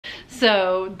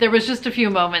So there was just a few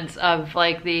moments of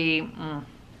like the,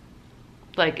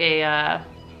 like a, I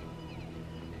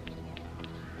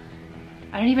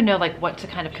don't even know like what to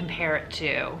kind of compare it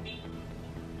to.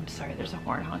 I'm sorry, there's a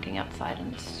horn honking outside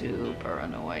and it's super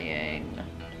annoying.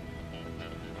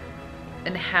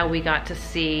 And how we got to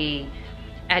see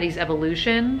Addie's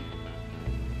evolution.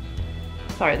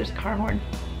 Sorry, there's a car horn.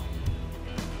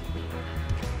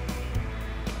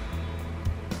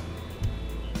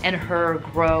 And her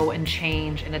grow and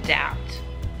change and adapt.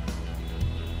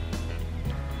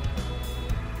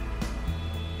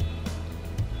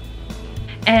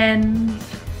 And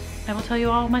I will tell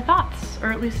you all my thoughts,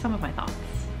 or at least some of my thoughts.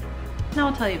 Now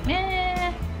I'll tell you,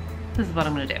 this is what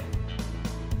I'm gonna do.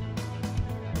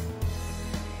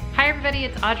 Hi everybody,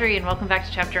 it's Audrey and welcome back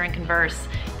to Chapter and Converse.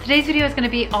 Today's video is gonna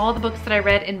be all the books that I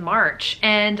read in March,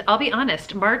 and I'll be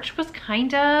honest, March was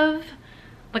kind of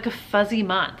like a fuzzy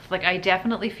month. Like I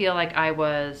definitely feel like I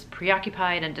was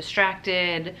preoccupied and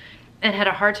distracted and had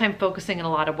a hard time focusing in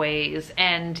a lot of ways.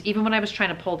 And even when I was trying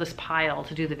to pull this pile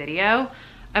to do the video,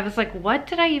 I was like, what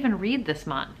did I even read this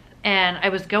month? And I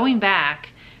was going back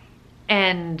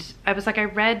and I was like, I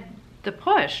read The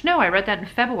Push. No, I read that in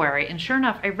February. And sure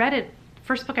enough, I read it,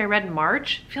 first book I read in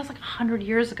March, feels like 100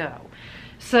 years ago.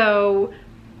 So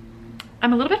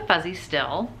I'm a little bit fuzzy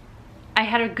still. I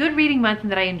had a good reading month in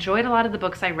that I enjoyed a lot of the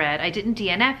books I read. I didn't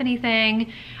DNF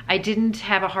anything. I didn't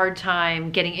have a hard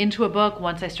time getting into a book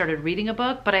once I started reading a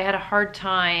book, but I had a hard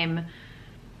time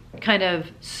kind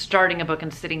of starting a book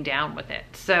and sitting down with it.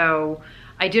 So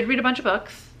I did read a bunch of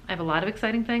books. I have a lot of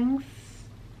exciting things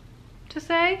to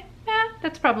say.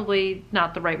 That's probably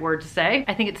not the right word to say.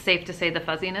 I think it's safe to say the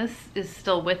fuzziness is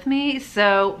still with me.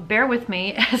 So bear with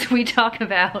me as we talk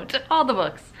about all the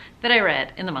books that I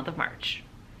read in the month of March.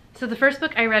 So the first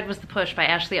book I read was The Push by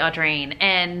Ashley Audrain,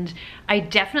 and I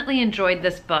definitely enjoyed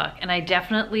this book, and I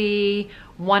definitely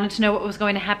wanted to know what was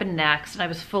going to happen next, and I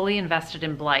was fully invested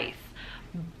in Blythe.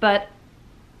 But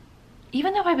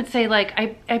even though I would say like,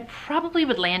 I probably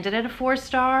would land it at a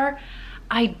 4-star,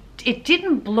 it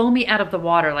didn't blow me out of the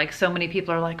water like so many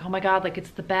people are like, oh my God, like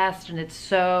it's the best and it's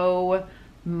so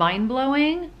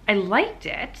mind-blowing. I liked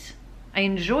it. I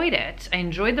enjoyed it. I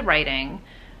enjoyed the writing.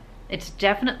 It's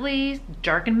definitely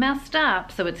dark and messed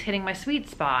up, so it's hitting my sweet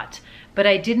spot. But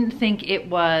I didn't think it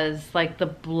was like the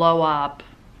blow up,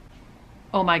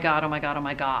 oh my God, oh my God, oh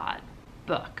my God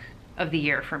book of the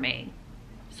year for me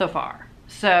so far.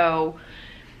 So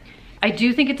I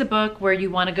do think it's a book where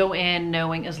you want to go in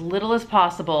knowing as little as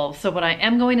possible. So what I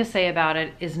am going to say about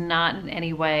it is not in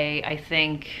any way, I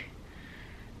think,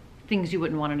 things you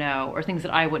wouldn't want to know or things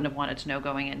that I wouldn't have wanted to know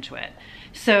going into it.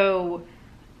 So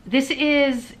this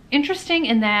is interesting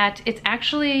in that it's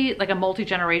actually like a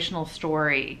multi-generational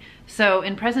story. So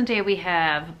in present day, we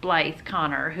have Blythe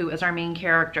Connor, who is our main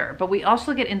character, but we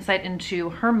also get insight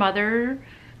into her mother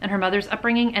and her mother's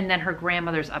upbringing and then her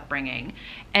grandmother's upbringing,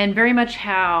 and very much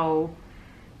how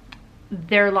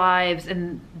their lives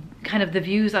and kind of the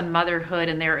views on motherhood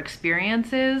and their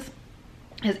experiences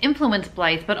has influenced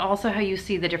Blythe, but also how you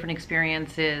see the different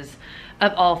experiences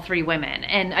of all three women.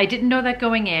 And I didn't know that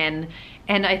going in,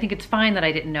 and I think it's fine that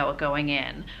I didn't know it going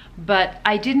in, but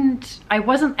I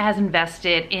wasn't as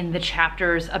invested in the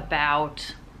chapters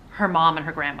about her mom and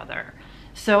her grandmother.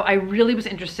 So I really was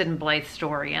interested in Blythe's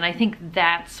story, and I think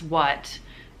that's what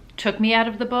took me out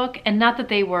of the book. And not that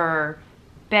they were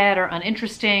bad or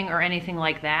uninteresting or anything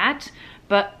like that,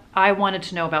 but I wanted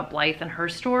to know about Blythe and her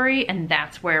story, and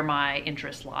that's where my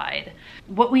interest lied.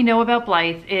 What we know about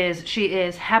Blythe is she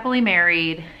is happily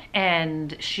married,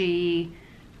 and she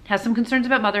has some concerns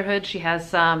about motherhood. She has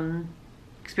some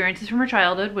experiences from her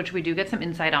childhood, which we do get some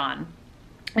insight on.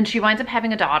 And she winds up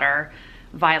having a daughter,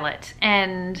 Violet,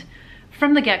 and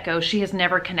from the get-go, she has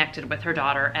never connected with her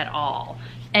daughter at all.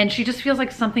 And she just feels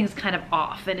like something's kind of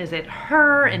off. And is it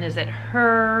her? And is it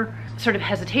her sort of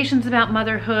hesitations about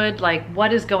motherhood? Like,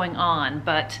 what is going on?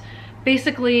 But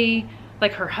basically,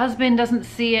 like, her husband doesn't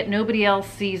see it. Nobody else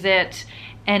sees it.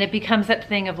 And it becomes that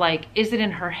thing of like, is it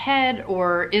in her head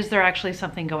or is there actually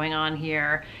something going on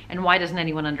here? And why doesn't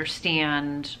anyone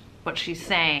understand what she's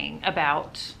saying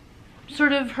about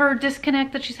sort of her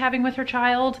disconnect that she's having with her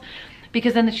child?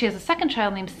 Because then she has a second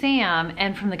child named Sam,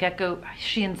 and from the get-go,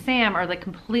 she and Sam are like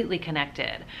completely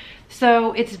connected.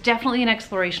 So it's definitely an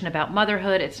exploration about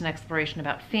motherhood. It's an exploration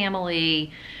about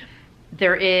family.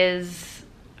 There is,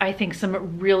 I think,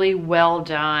 some really well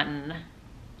done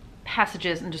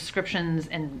passages and descriptions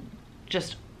and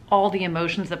just all the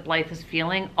emotions that Blythe is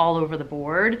feeling all over the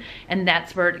board. And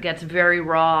that's where it gets very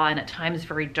raw and at times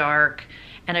very dark.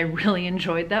 And I really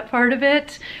enjoyed that part of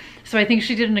it. So I think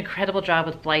she did an incredible job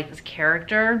with Blythe's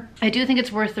character. I do think it's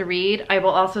worth the read. I will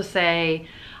also say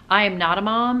I am not a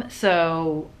mom,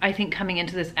 so I think coming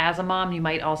into this as a mom, you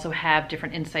might also have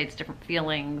different insights, different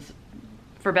feelings,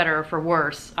 for better or for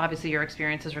worse. Obviously your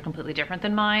experiences are completely different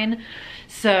than mine.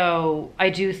 So I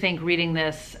do think reading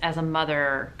this as a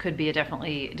mother could be a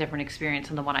definitely different experience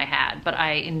than the one I had, but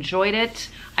I enjoyed it.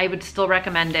 I would still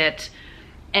recommend it.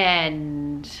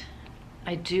 And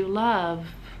I do love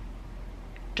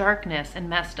darkness and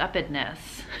messed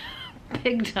upness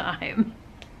big time.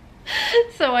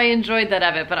 So I enjoyed that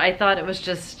of it, but I thought it was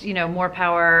just, you know, more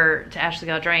power to Ashley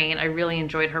Galdrain. I really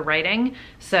enjoyed her writing.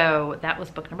 So that was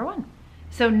book number 1.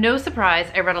 So no surprise,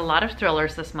 I read a lot of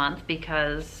thrillers this month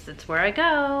because it's where I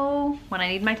go when I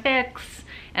need my fix.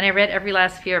 And I read Every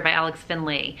Last Fear by Alex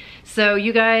Finley. So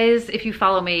you guys, if you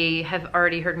follow me, have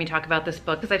already heard me talk about this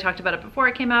book because I talked about it before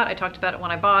it came out. I talked about it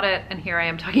when I bought it, and here I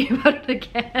am talking about it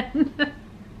again.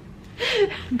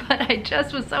 But I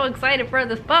just was so excited for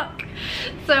this book.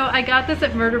 So I got this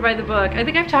at Murder by the Book. I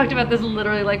think I've talked about this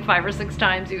literally like 5 or 6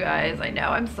 times, you guys. I know,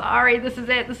 I'm sorry. This is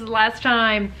it. This is the last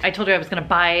time. I told you I was gonna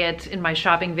buy it in my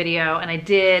shopping video, and I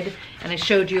did, and I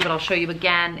showed you, but I'll show you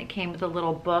again. It came with a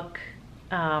little book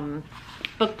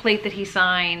plate that he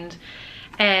signed.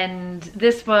 And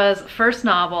this was first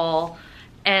novel,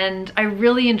 and I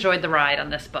really enjoyed the ride on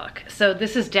this book. So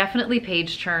this is definitely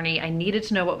page turny. I needed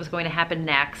to know what was going to happen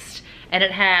next. And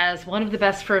it has one of the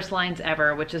best first lines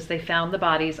ever, which is they found the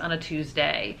bodies on a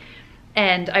Tuesday.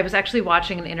 And I was actually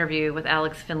watching an interview with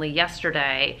Alex Finley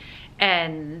yesterday,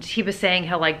 and he was saying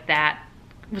how like that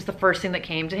was the first thing that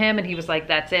came to him, and he was like,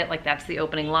 that's it, like that's the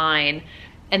opening line.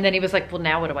 And then he was like, well,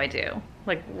 now what do I do?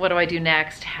 Like, what do I do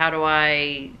next? How do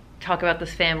I talk about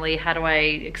this family? How do I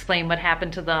explain what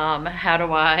happened to them? How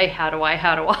do I?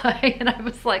 And I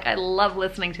was like, I love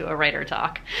listening to a writer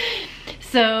talk.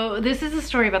 So this is a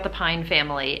story about the Pine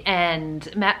family,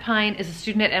 and Matt Pine is a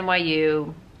student at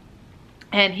NYU,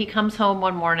 and he comes home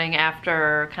one morning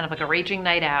after kind of like a raging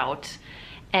night out,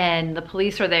 and the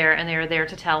police are there, and they're there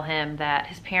to tell him that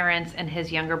his parents and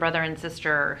his younger brother and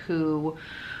sister, who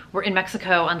were in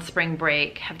Mexico on spring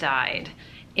break, have died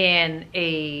in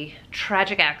a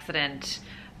tragic accident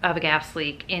of a gas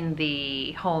leak in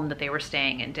the home that they were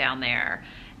staying in down there.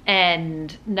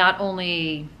 And not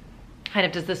only kind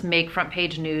of does this make front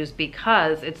page news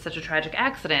because it's such a tragic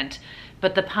accident,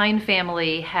 but the Pine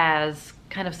family has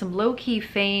kind of some low-key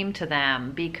fame to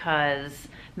them because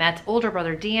Matt's older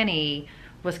brother, Danny,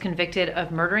 was convicted of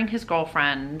murdering his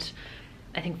girlfriend,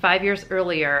 I think 5 years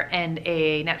earlier, and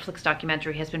a Netflix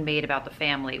documentary has been made about the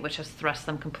family, which has thrust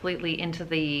them completely into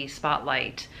the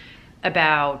spotlight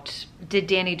about, did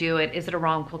Danny do it? Is it a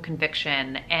wrongful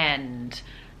conviction? And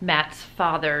Matt's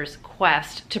father's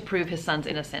quest to prove his son's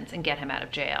innocence and get him out of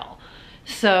jail.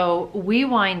 So we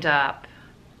wind up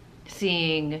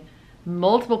seeing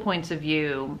multiple points of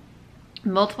view,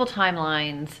 multiple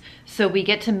timelines, so we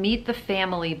get to meet the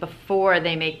family before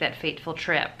they make that fateful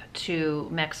trip to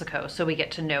Mexico, so we get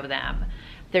to know them.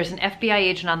 There's an FBI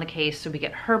agent on the case, so we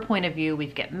get her point of view, we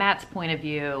get Matt's point of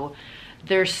view.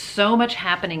 There's so much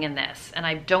happening in this, and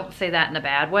I don't say that in a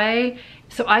bad way.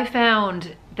 So I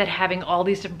found that having all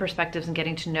these different perspectives and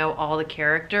getting to know all the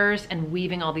characters and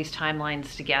weaving all these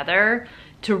timelines together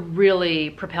to really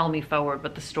propel me forward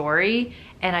with the story.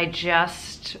 And I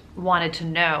just wanted to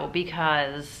know,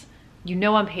 because you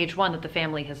know on page 1 that the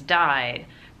family has died,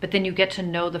 but then you get to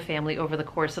know the family over the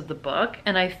course of the book.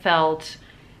 And I felt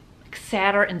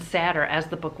sadder and sadder as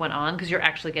the book went on because you're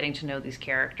actually getting to know these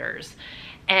characters.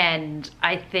 And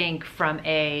I think from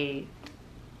a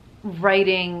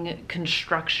writing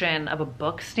construction of a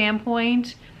book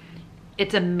standpoint,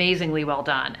 it's amazingly well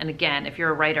done. And again, if you're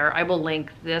a writer, I will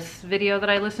link this video that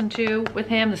I listened to with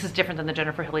him. This is different than the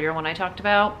Jennifer Hillier one I talked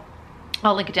about.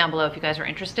 I'll link it down below if you guys are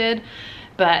interested.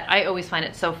 But I always find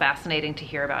it so fascinating to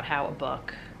hear about how a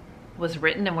book was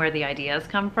written and where the ideas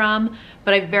come from.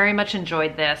 But I very much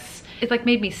enjoyed this. It like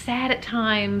made me sad at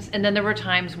times, and then there were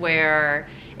times where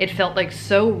it felt like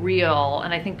so real.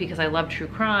 And I think because I love true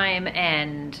crime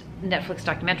and Netflix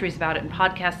documentaries about it and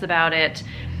podcasts about it,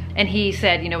 and he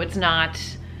said, you know, it's not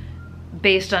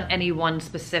based on any one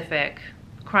specific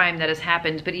crime that has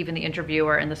happened, but even the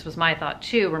interviewer, and this was my thought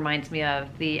too, reminds me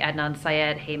of the Adnan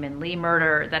Syed Hayman Lee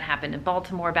murder that happened in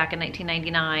Baltimore back in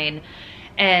 1999.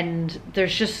 And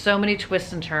there's just so many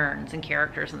twists and turns and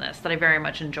characters in this that I very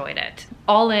much enjoyed it.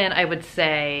 All in, I would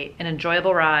say an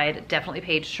enjoyable ride, definitely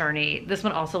page turny. This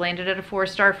one also landed at a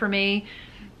 4-star for me.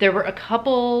 There were a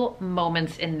couple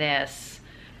moments in this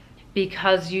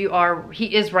because he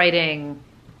is writing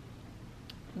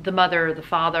the mother, the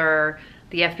father,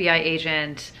 the FBI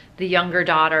agent, the younger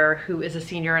daughter who is a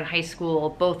senior in high school,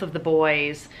 both of the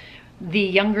boys, the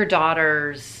younger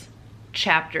daughter's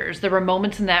chapters. There were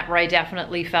moments in that where I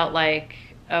definitely felt like,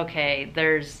 okay,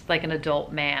 there's like an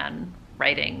adult man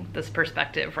writing this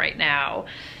perspective right now.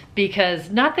 Because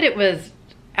not that it was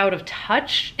out of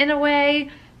touch in a way,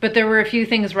 but there were a few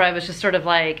things where I was just sort of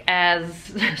like,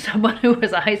 as someone who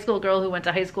was a high school girl who went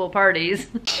to high school parties.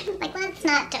 Like, that's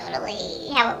not totally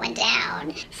how it went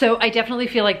down. So I definitely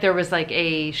feel like there was like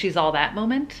a She's All That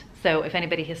moment. So if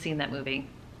anybody has seen that movie,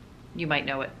 you might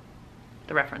know it,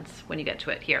 the reference when you get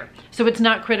to it here. So it's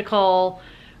not critical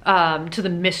to the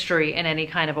mystery in any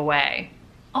kind of a way.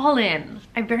 All in,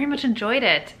 I very much enjoyed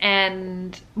it,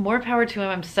 and more power to him.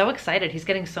 I'm so excited. He's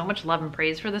getting so much love and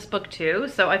praise for this book too.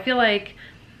 So I feel like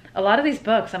a lot of these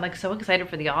books, I'm like so excited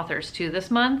for the authors too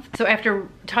this month. So after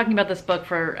talking about this book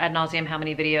for ad nauseum how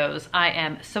many videos, I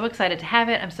am so excited to have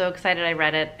it. I'm so excited I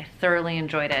read it. I thoroughly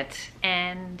enjoyed it.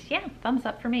 And yeah, thumbs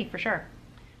up for me for sure.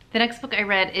 The next book I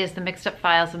read is The Mixed Up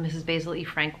Files of Mrs. Basil E.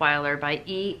 Frankweiler by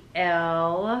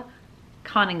E.L.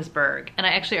 Konigsberg. And I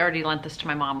actually already lent this to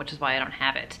my mom, which is why I don't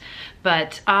have it.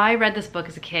 But I read this book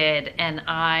as a kid and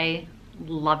I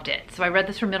loved it. So I read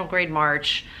this for middle grade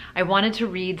March. I wanted to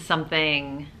read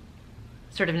something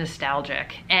sort of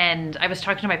nostalgic. And I was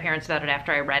talking to my parents about it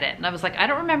after I read it. And I was like, I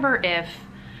don't remember if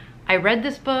I read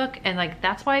this book and like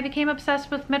that's why I became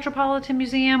obsessed with Metropolitan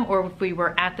Museum, or if we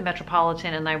were at the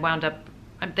Metropolitan and I wound up,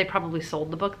 they probably sold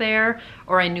the book there,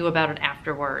 or I knew about it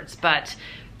afterwards. But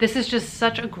this is just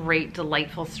such a great,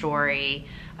 delightful story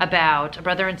about a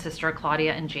brother and sister,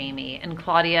 Claudia and Jamie. And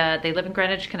Claudia, they live in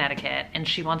Greenwich, Connecticut, and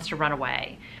she wants to run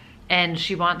away. And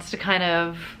she wants to kind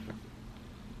of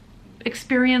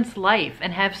experience life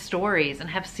and have stories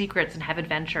and have secrets and have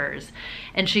adventures.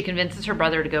 And she convinces her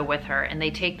brother to go with her, and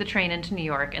they take the train into New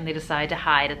York and they decide to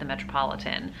hide at the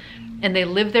Metropolitan. And they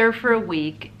live there for a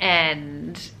week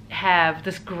and have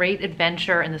this great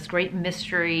adventure and this great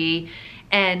mystery.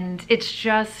 And it's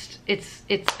just, it's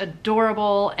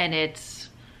adorable and it's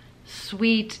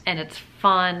sweet and it's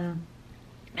fun.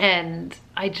 And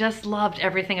I just loved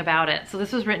everything about it. So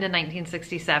this was written in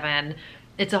 1967.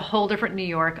 It's a whole different New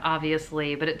York,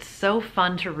 obviously, but it's so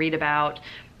fun to read about.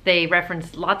 They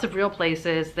reference lots of real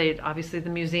places. Obviously the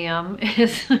museum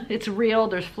it's real.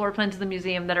 There's floor plans of the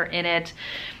museum that are in it.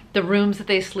 The rooms that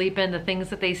they sleep in, the things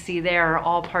that they see there are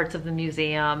all parts of the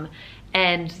museum.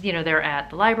 And, you know, they're at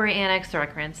the library annex, they're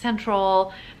at Grand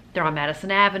Central, they're on Madison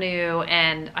Avenue,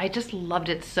 and I just loved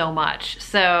it so much.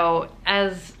 So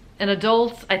as an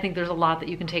adult, I think there's a lot that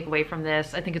you can take away from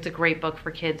this. I think it's a great book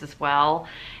for kids as well.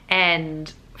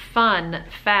 And fun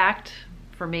fact,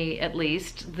 for me at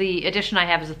least, the edition I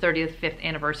have is a 35th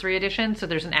anniversary edition. So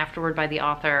there's an afterword by the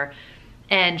author,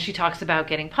 and she talks about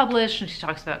getting published and she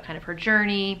talks about kind of her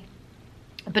journey.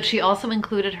 But she also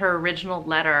included her original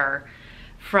letter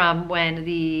from when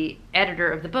the editor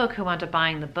of the book, who wound up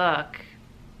buying the book,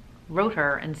 wrote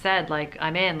her and said, like,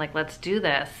 I'm in, like, let's do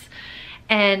this.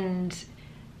 And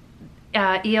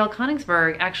E.L.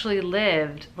 Konigsberg actually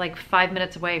lived like 5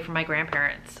 minutes away from my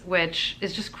grandparents, which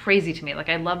is just crazy to me. Like,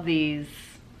 I love these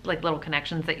like little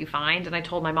connections that you find. And I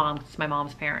told my mom, it's my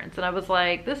mom's parents, and I was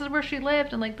like, this is where she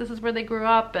lived and like this is where they grew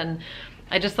up. And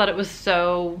I just thought it was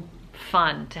so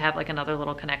fun to have like another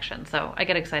little connection. So I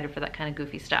get excited for that kind of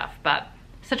goofy stuff. But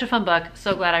such a fun book.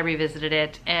 So glad I revisited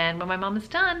it. And when my mom is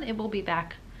done, it will be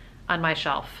back on my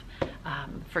shelf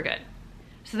for good.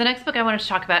 So the next book I wanted to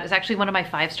talk about is actually one of my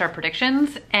 5-star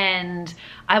predictions, and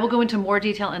I will go into more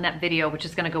detail in that video, which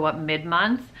is going to go up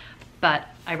mid-month. But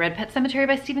I read Pet Sematary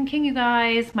by Stephen King, you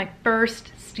guys. My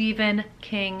first Stephen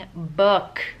King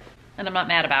book. And I'm not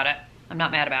mad about it. I'm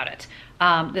not mad about it.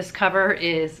 This cover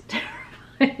is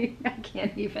terrifying. I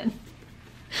can't even.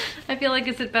 I feel like,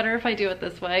 is it better if I do it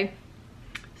this way?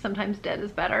 Sometimes dead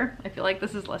is better. I feel like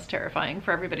this is less terrifying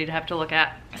for everybody to have to look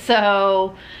at.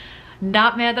 So,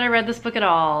 not mad that I read this book at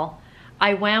all.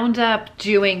 I wound up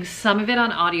doing some of it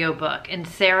on audiobook, and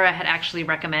Sarah had actually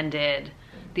recommended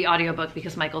the audiobook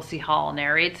because Michael C. Hall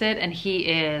narrates it, and he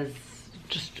is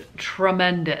just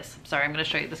tremendous. Sorry, I'm gonna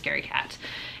show you the scary cat.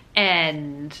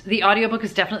 And the audiobook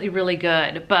is definitely really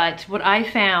good, but what I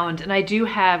found, and I do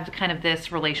have kind of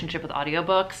this relationship with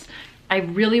audiobooks, I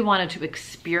really wanted to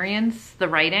experience the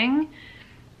writing.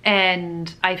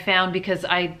 And I found, because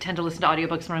I tend to listen to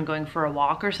audiobooks when I'm going for a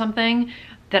walk or something,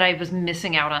 that I was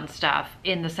missing out on stuff,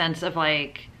 in the sense of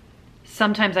like,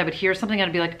 sometimes I would hear something and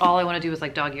I'd be like, all I want to do is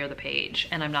like dog ear the page,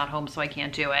 and I'm not home so I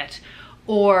can't do it.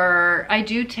 Or I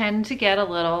do tend to get a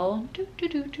little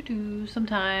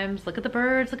sometimes, look at the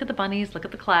birds, look at the bunnies, look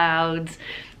at the clouds,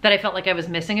 that I felt like I was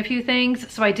missing a few things.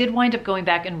 So I did wind up going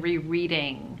back and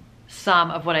rereading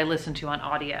some of what I listen to on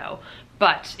audio.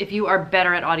 But if you are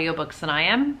better at audiobooks than I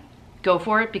am, go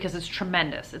for it because it's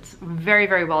tremendous. It's very,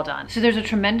 very well done. So there's a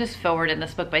tremendous foreword in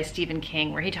this book by Stephen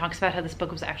King where he talks about how this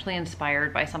book was actually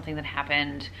inspired by something that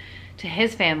happened to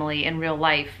his family in real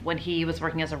life when he was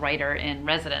working as a writer in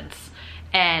residence.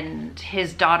 And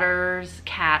his daughter's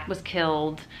cat was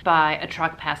killed by a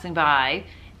truck passing by,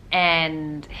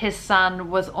 and his son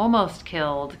was almost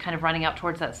killed kind of running out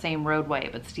towards that same roadway,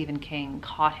 but Stephen King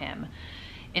caught him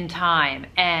in time.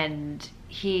 And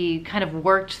he kind of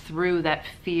worked through that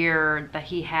fear that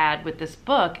he had with this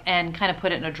book and kind of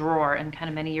put it in a drawer. And kind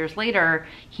of many years later,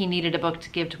 he needed a book to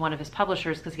give to one of his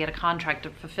publishers because he had a contract to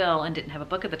fulfill and didn't have a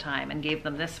book at the time, and gave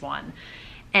them this one.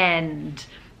 And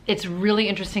it's really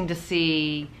interesting to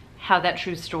see how that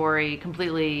true story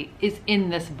completely is in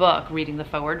this book, reading the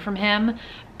foreword from him.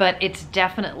 But it's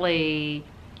definitely,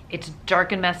 it's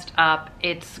dark and messed up.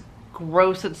 It's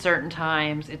gross at certain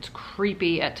times. It's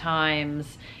creepy at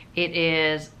times. It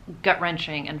is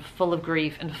gut-wrenching and full of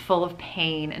grief and full of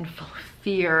pain and full of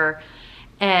fear.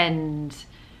 And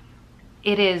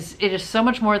it is so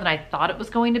much more than I thought it was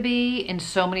going to be in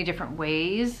so many different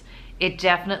ways. It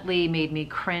definitely made me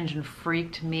cringe and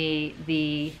freaked me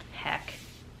the heck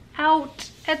out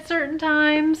at certain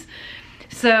times.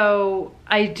 So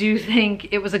I do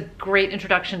think it was a great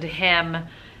introduction to him.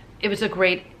 It was a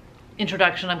great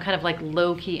introduction. I'm kind of like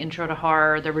low-key intro to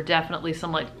horror. There were definitely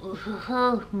some like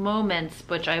moments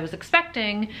which I was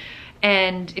expecting.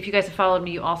 And if you guys have followed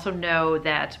me, you also know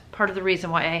that part of the reason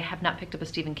why I have not picked up a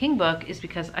Stephen King book is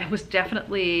because I was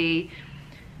definitely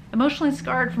emotionally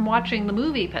scarred from watching the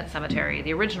movie Pet Sematary,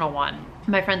 the original one,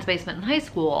 in my friend's basement in high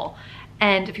school.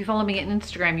 And if you follow me on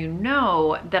Instagram, you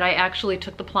know that I actually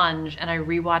took the plunge and I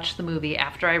rewatched the movie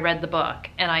after I read the book.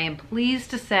 And I am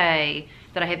pleased to say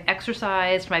that I have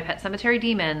exorcised my Pet Sematary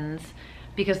demons,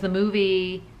 because the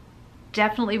movie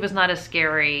definitely was not as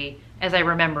scary as I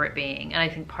remember it being. And I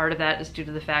think part of that is due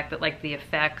to the fact that like the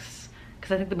effects,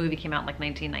 because I think the movie came out in like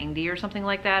 1990 or something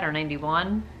like that, or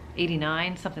 91,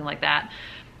 89, something like that.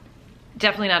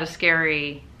 Definitely not as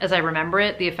scary as I remember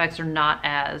it. The effects are not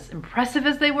as impressive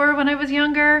as they were when I was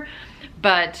younger,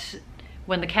 but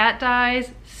when the cat dies,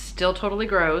 still totally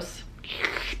gross.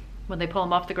 When they pull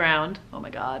him off the ground, oh my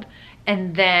God.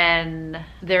 And then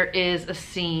there is a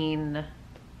scene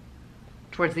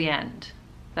towards the end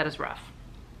that is rough.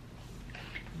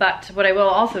 But what I will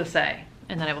also say,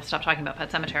 and then I will stop talking about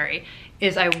Pet Sematary,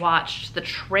 is I watched the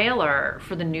trailer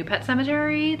for the new Pet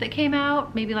Sematary that came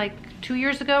out maybe like 2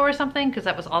 years ago or something, because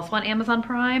that was also on Amazon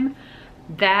Prime.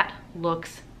 That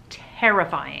looks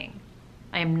terrifying.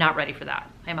 I am not ready for that.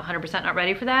 I am 100% not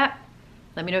ready for that.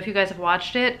 Let me know if you guys have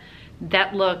watched it.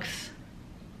 That looks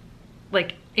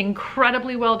like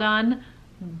incredibly well done,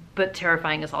 but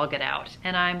terrifying as all get out.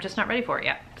 And I'm just not ready for it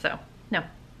yet. So no,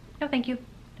 no thank you,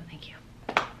 no thank you.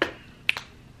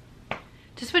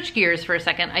 To switch gears for a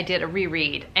second, I did a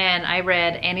reread and I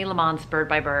read Annie Lamont's Bird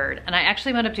by Bird. And I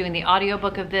actually wound up doing the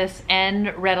audiobook of this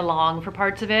and read along for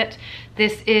parts of it.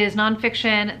 This is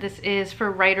nonfiction. This is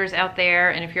for writers out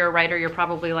there. And if you're a writer, you're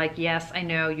probably like, yes, I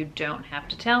know, you don't have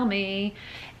to tell me.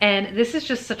 And this is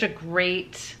just such a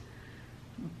great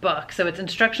book. So it's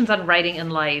instructions on writing in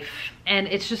life. And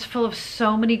it's just full of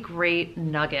so many great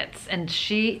nuggets. And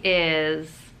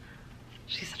she's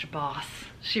such a boss.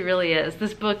 She really is.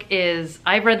 This book is,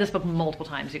 I've read this book multiple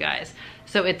times, you guys.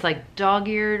 So it's like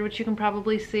dog-eared, which you can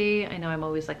probably see. I know I'm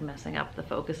always like messing up the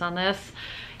focus on this.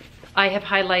 I have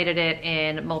highlighted it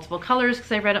in multiple colors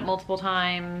because I've read it multiple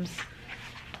times.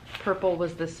 Purple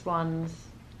was this one's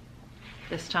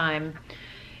this time.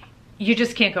 You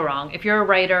just can't go wrong. If you're a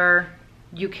writer,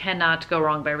 you cannot go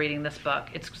wrong by reading this book.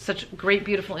 It's such great,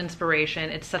 beautiful inspiration.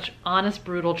 It's such honest,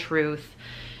 brutal truth.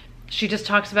 She just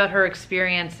talks about her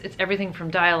experience. It's everything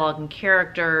from dialogue and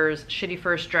characters, shitty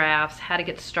first drafts, how to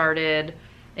get started,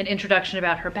 an introduction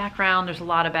about her background. There's a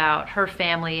lot about her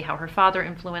family, how her father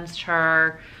influenced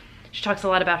her. She talks a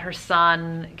lot about her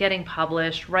son, getting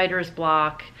published, writer's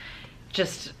block,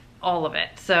 just all of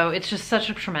it. So it's just such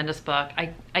a tremendous book.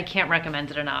 I can't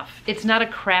recommend it enough. It's not a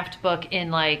craft book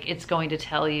in like it's going to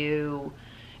tell you,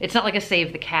 it's not like a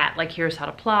Save the Cat, like here's how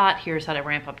to plot, here's how to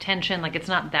ramp up tension. Like it's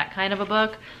not that kind of a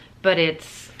book. But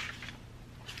it's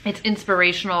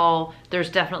inspirational.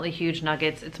 There's definitely huge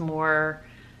nuggets. It's more,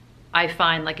 I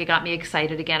find like it got me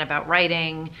excited again about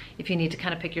writing. If you need to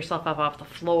kind of pick yourself up off the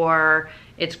floor,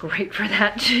 it's great for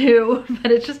that too.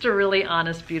 But it's just a really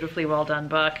honest, beautifully well done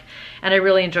book. And I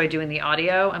really enjoy doing the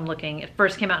audio. I'm looking, it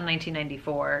first came out in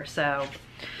 1994. So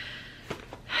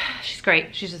she's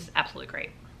great. She's just absolutely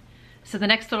great. So the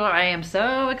next thriller I am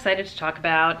so excited to talk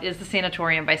about is The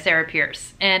Sanatorium by Sarah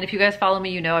Pierce. And if you guys follow me,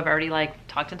 you know I've already like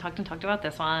talked about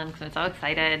this one because I'm so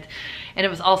excited. And it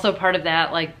was also part of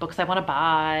that like books I want to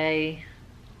buy,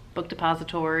 book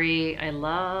depository. I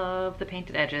love the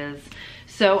painted edges.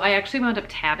 So I actually wound up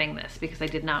tabbing this because I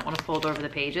did not want to fold over the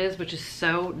pages, which is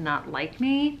so not like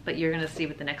me, but you're gonna see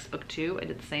with the next book too, I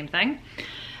did the same thing.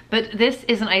 But this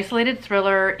is an isolated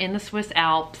thriller in the Swiss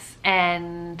Alps,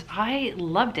 and I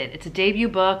loved it. It's a debut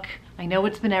book. I know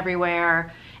it's been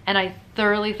everywhere, and I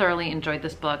thoroughly enjoyed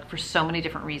this book for so many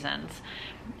different reasons.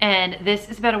 And this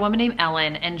is about a woman named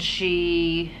Ellen, and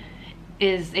she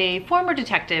is a former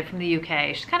detective from the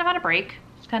UK. She's kind of on a break.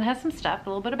 She kind of has some stuff, a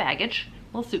little bit of baggage,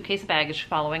 a little suitcase of baggage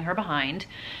following her behind.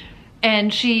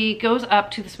 And she goes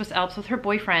up to the Swiss Alps with her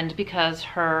boyfriend because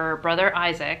her brother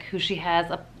Isaac, who she has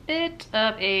a bit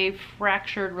of a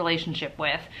fractured relationship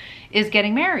with, is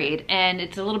getting married, and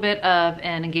it's a little bit of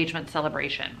an engagement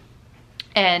celebration.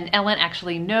 And Ellen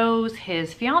actually knows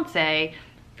his fiance,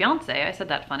 I said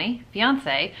that funny,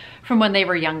 fiance, from when they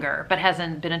were younger, but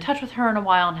hasn't been in touch with her in a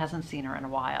while and hasn't seen her in a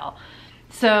while.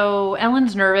 So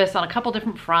Ellen's nervous on a couple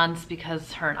different fronts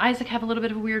because her and Isaac have a little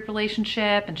bit of a weird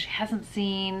relationship, and she hasn't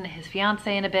seen his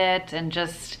fiance in a bit, and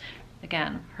just,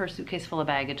 again, her suitcase full of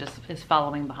baggage is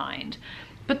following behind.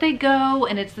 But they go,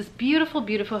 and it's this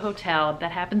beautiful hotel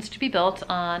that happens to be built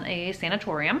on a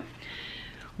sanatorium,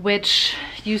 which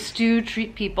used to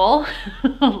treat people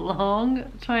a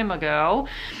long time ago.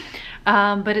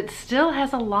 But it still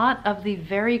has a lot of the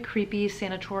very creepy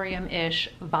sanatorium-ish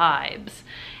vibes.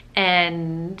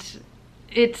 And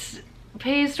it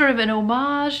pays sort of an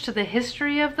homage to the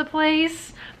history of the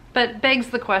place, but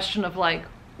begs the question of like,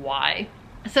 why?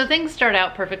 So things start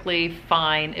out perfectly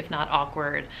fine, if not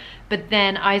awkward, but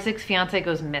then Isaac's fiance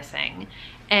goes missing,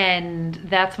 and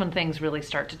that's when things really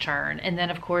start to turn. And then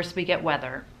of course we get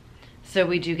weather. So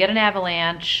we do get an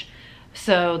avalanche,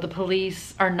 so the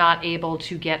police are not able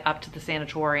to get up to the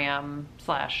sanatorium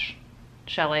 /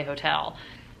 chalet hotel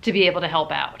to be able to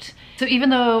help out. So even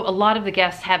though a lot of the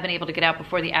guests have been able to get out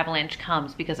before the avalanche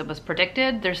comes because it was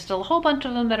predicted, there's still a whole bunch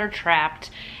of them that are trapped.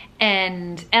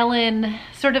 And Ellen,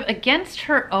 sort of against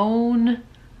her own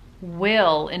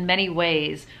will in many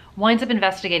ways, winds up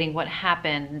investigating what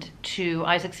happened to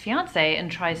Isaac's fiance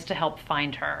and tries to help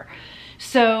find her.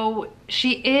 So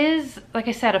she is, like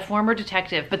I said, a former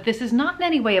detective, but this is not in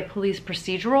any way a police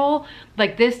procedural.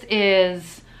 Like, this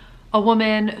is a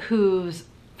woman whose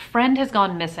friend has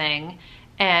gone missing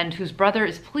and whose brother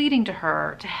is pleading to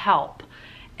her to help.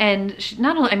 And she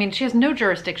not only, I mean, she has no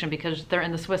jurisdiction because they're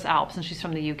in the Swiss Alps and she's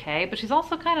from the UK, but she's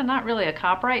also kind of not really a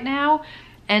cop right now.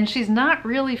 And she's not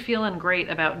really feeling great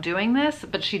about doing this,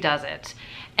 but she does it.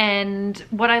 And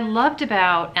what I loved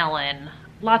about Ellen,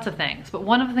 lots of things, but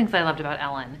one of the things I loved about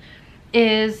Ellen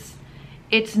is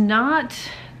it's not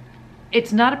a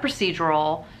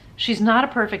procedural. She's not a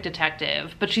perfect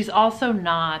detective, but she's also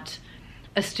not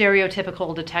a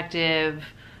stereotypical detective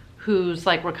who's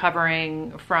like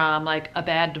recovering from like a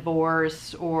bad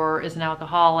divorce or is an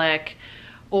alcoholic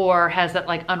or has that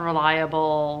like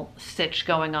unreliable stitch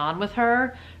going on with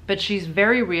her. But she's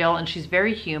very real and she's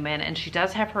very human, and she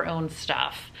does have her own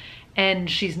stuff, and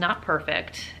she's not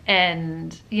perfect.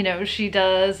 And, you know, she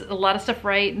does a lot of stuff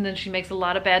right, and then she makes a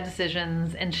lot of bad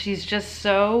decisions, and she's just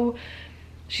so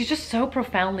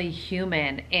profoundly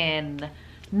human in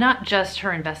not just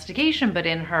her investigation, but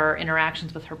in her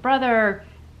interactions with her brother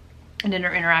and in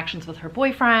her interactions with her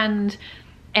boyfriend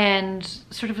and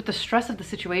sort of with the stress of the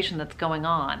situation that's going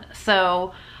on.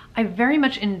 So I very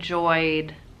much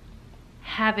enjoyed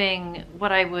having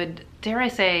what I would, dare I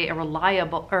say, a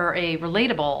reliable or a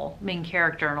relatable main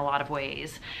character in a lot of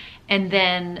ways. And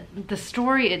then the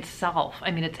story itself,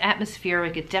 I mean, it's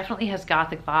atmospheric. It definitely has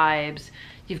gothic vibes.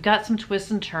 You've got some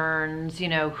twists and turns, you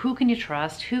know, who can you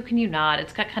trust? Who can you not?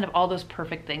 It's got kind of all those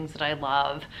perfect things that I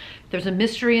love. There's a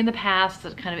mystery in the past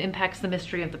that kind of impacts the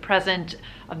mystery of the present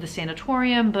of the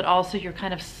sanatorium, but also you're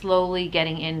kind of slowly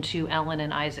getting into Ellen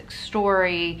and Isaac's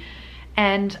story.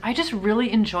 And I just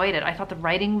really enjoyed it. I thought the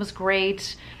writing was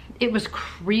great. It was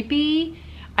creepy.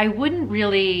 I wouldn't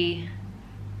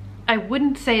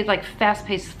say like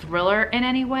fast-paced thriller in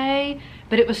any way,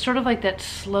 but it was sort of like that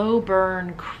slow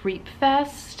burn creep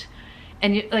fest.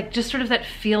 And you, like, just sort of that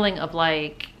feeling of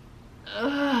like,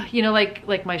 you know,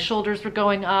 like my shoulders were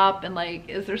going up and like,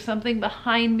 is there something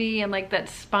behind me? And like that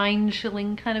spine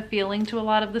chilling kind of feeling to a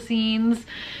lot of the scenes.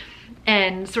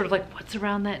 And sort of like, what's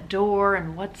around that door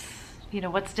and what's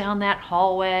down that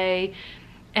hallway.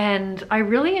 And I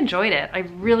really enjoyed it. I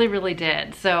really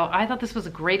did. So I thought this was a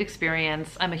great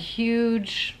experience. I'm a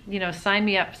huge, you know, sign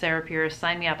me up, Sarah Pierce,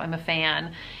 sign me up. I'm a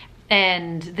fan.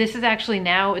 And this is actually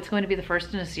now, it's going to be the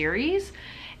first in a series.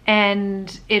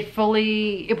 And it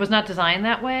was not designed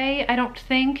that way, I don't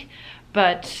think,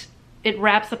 but it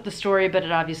wraps up the story, but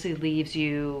it obviously leaves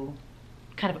you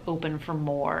kind of open for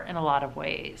more in a lot of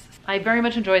ways. I very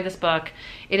much enjoyed this book.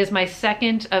 It is my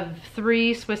second of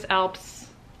 3 Swiss Alps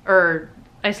or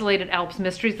isolated Alps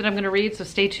mysteries that I'm going to read, so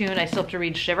stay tuned. I still have to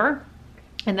read Shiver,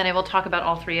 and then I will talk about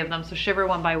all 3 of them. So Shiver,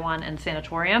 One by One, and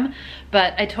Sanatorium.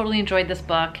 But I totally enjoyed this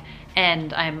book,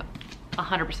 and I'm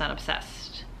 100%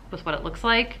 obsessed with what it looks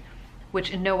like,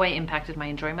 which in no way impacted my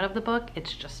enjoyment of the book.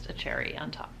 It's just a cherry on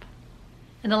top.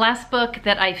 And the last book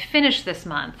that I finished this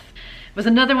month was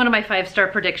another one of my 5-star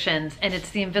predictions, and it's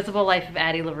The Invisible Life of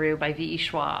Addie LaRue by V.E.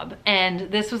 Schwab.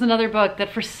 And this was another book that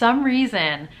for some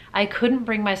reason I couldn't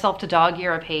bring myself to dog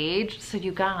ear a page. So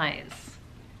you guys,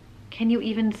 can you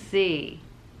even see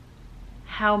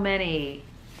how many?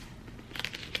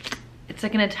 It's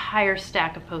like an entire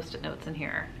stack of Post-it notes in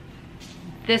here.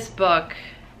 This book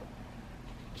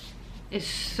is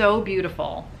so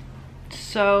beautiful.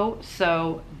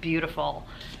 So beautiful.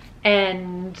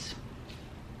 And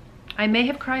I may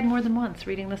have cried more than once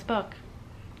reading this book.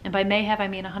 And by may have, I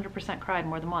mean 100% cried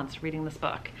more than once reading this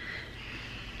book.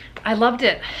 I loved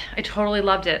it. I totally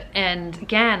loved it. And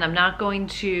again, I'm not going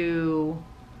to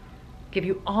give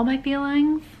you all my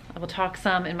feelings. I will talk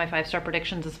some in my 5-star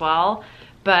predictions as well.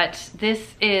 But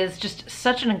this is just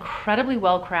such an incredibly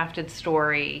well-crafted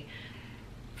story,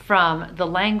 from the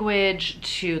language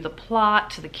to the plot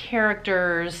to the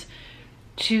characters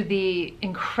to the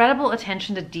incredible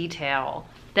attention to detail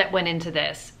that went into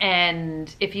this.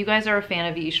 And if you guys are a fan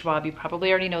of V.E. Schwab, you probably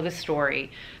already know this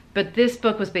story, but this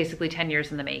book was basically 10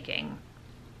 years in the making.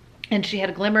 And she had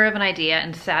a glimmer of an idea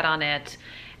and sat on it.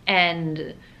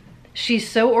 And she's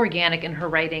so organic in her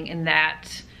writing, in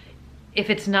that if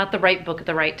it's not the right book at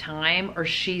the right time, or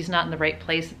she's not in the right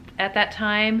place at that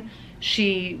time,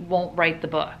 she won't write the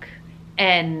book.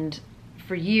 And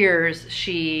for years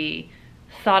she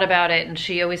thought about it, and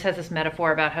she always has this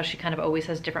metaphor about how she kind of always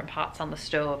has different pots on the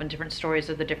stove and different stories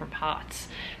of the different pots,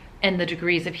 and the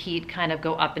degrees of heat kind of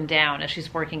go up and down as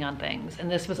she's working on things. And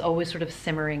this was always sort of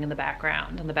simmering in the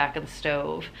background in the back of the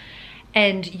stove.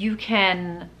 And you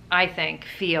can, I think,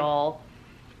 feel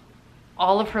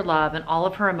all of her love and all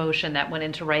of her emotion that went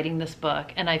into writing this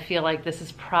book. And I feel like this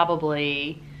is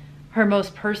probably her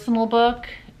most personal book,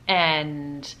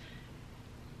 and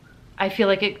I feel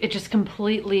like it just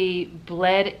completely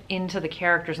bled into the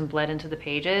characters and bled into the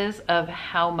pages of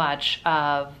how much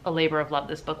of a labor of love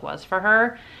this book was for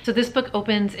her. So this book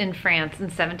opens in France in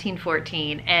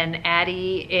 1714, and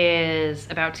Addie is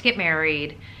about to get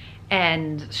married,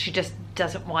 and she just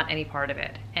doesn't want any part of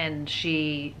it. And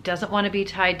she doesn't want to be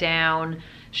tied down.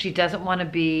 She doesn't want to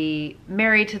be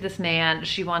married to this man.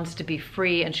 She wants to be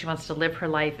free, and she wants to live her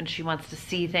life, and she wants to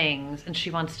see things, and she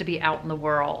wants to be out in the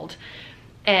world.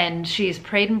 And she's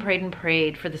prayed and prayed and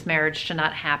prayed for this marriage to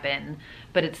not happen.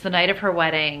 But it's the night of her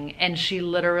wedding, and she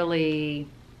literally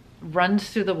runs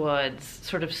through the woods,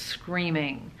 sort of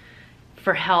screaming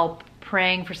for help,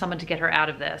 praying for someone to get her out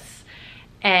of this.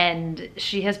 And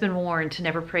she has been warned to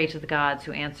never pray to the gods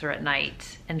who answer at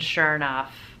night. And sure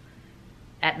enough,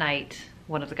 at night,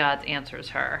 one of the gods answers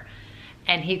her.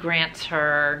 And he grants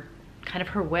her kind of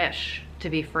her wish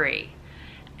to be free.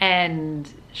 And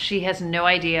she has no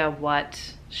idea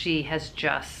what she has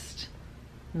just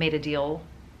made a deal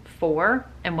for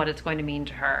and what it's going to mean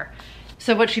to her.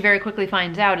 So what she very quickly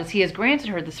finds out is he has granted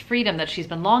her this freedom that she's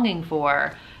been longing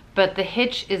for, but the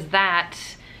hitch is that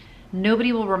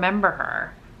nobody will remember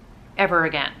her ever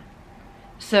again.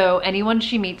 So anyone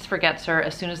she meets forgets her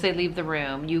as soon as they leave the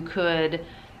room.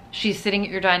 She's sitting at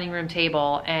your dining room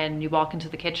table, and you walk into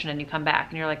the kitchen and you come back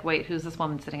and you're like, wait, who's this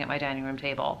woman sitting at my dining room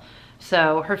table?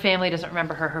 So her family doesn't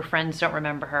remember her, her friends don't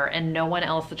remember her, and no one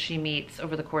else that she meets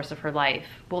over the course of her life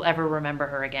will ever remember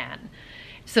her again.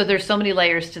 So there's so many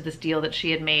layers to this deal that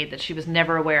she had made that she was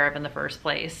never aware of in the first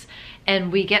place.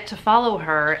 And we get to follow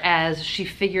her as she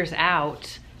figures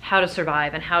out how to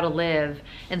survive and how to live,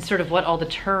 and sort of what all the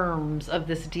terms of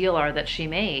this deal are that she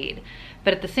made.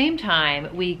 But at the same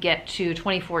time, we get to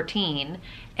 2014,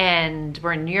 and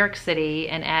we're in New York City,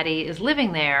 and Addie is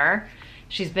living there.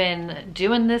 She's been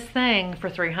doing this thing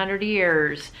for 300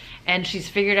 years, and she's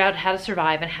figured out how to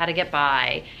survive and how to get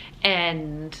by.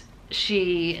 And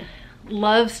she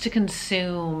loves to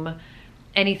consume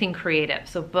anything creative,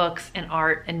 so books and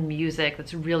art and music.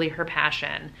 That's really her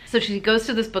passion. So she goes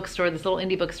to this bookstore, this little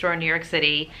indie bookstore in New York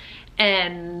City,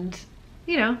 and,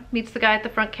 you know, meets the guy at the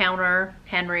front counter,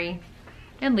 Henry,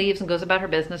 and leaves and goes about her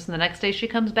business. And the next day she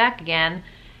comes back again,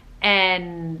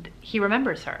 and he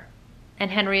remembers her.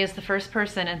 And Henry is the first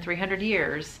person in 300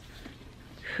 years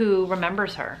who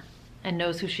remembers her and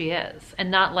knows who she is,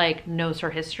 and not like knows her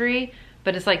history,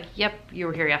 but it's like, yep, you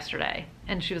were here yesterday.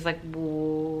 And she was like,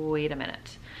 wait a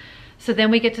minute. So then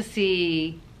we get to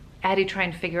see Addie try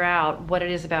and figure out what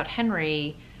it is about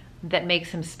Henry that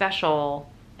makes him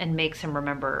special and makes him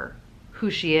remember who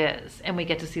she is. And we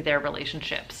get to see their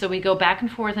relationship. So we go back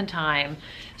and forth in time.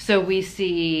 So we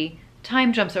see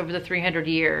time jumps over the 300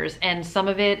 years, and some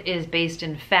of it is based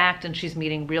in fact, and she's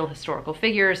meeting real historical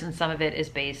figures, and some of it is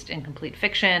based in complete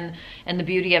fiction. And the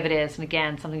beauty of it is, and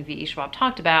again, something V.E. Schwab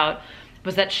talked about,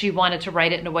 was that she wanted to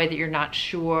write it in a way that you're not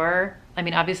sure. I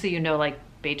mean, obviously, you know, like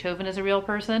Beethoven is a real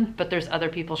person, but there's other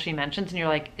people she mentions and you're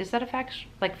like, is that a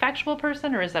factual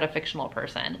person or is that a fictional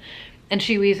person? And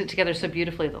she weaves it together so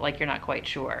beautifully that like you're not quite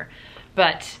sure.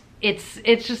 But it's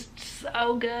just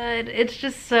so good. It's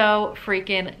just so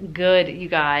freaking good, you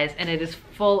guys. And it is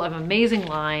full of amazing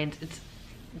lines. It's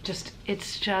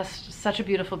just such a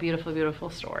beautiful, beautiful, beautiful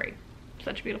story.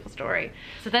 Such a beautiful story.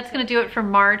 So that's gonna do it for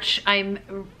March.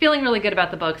 I'm feeling really good about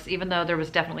the books, even though there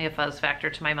was definitely a fuzz factor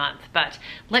to my month. But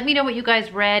let me know what you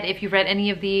guys read, if you read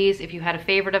any of these, if you had a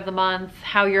favorite of the month,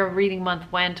 how your reading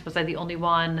month went. Was I the only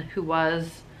one who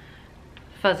was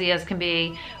fuzzy as can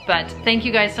be? But thank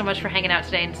you guys so much for hanging out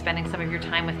today and spending some of your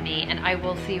time with me, and I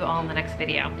will see you all in the next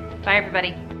video. Bye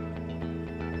everybody.